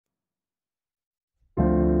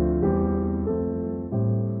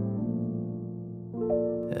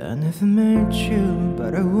I never met you,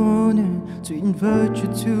 but I wanted to invite you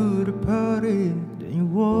to the party. Then you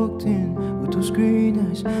walked in with those green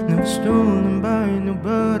eyes, never stolen by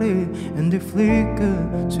nobody, and they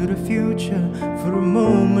flickered to the future. For a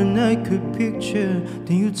moment I could picture.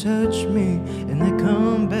 Then you touch me, and I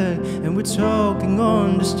come back, and we're talking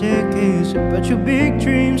on the staircase about your big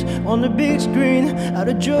dreams on the big screen. Out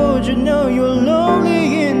of Georgia, now you're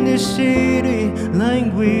lonely in this city,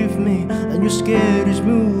 lying with me, and you're scared it's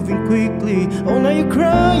moving quickly. Oh, now you're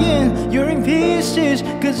crying, you're in pieces,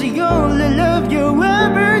 cause the only love you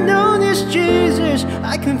ever known is Jesus.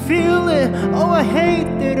 I can feel it, oh I hate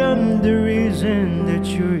that I'm the reason that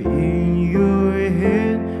you're in your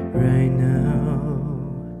head right now,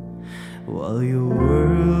 while your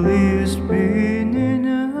world is spinning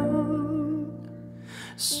out.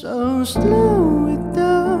 So slow it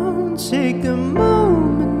down, take a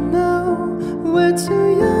moment now. We're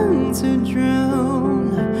too young to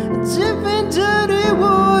drown, deep into the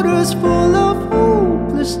waters full of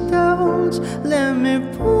hopeless doubts. Let me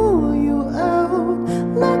pull you out,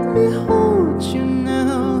 let me hold you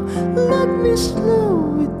now, let me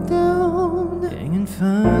slow it down. Ain't it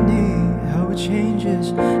funny how it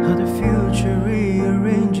changes, how the future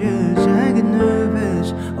rearranges? I get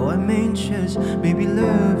nervous, oh I'm anxious, maybe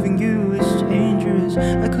loving you is dangerous.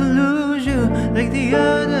 I could lose you like the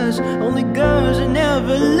others, only girls that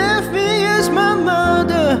never left me is my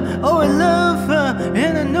mother. Oh I love her,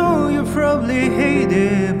 and I know you probably hate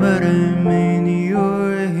it, but I'm in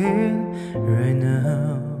your head right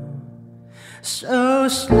now. So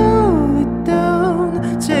slow it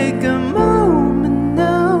down, take a moment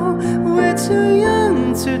now. We're too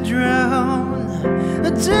young to drown,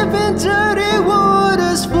 deep into the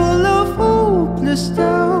waters full of hopeless doubt.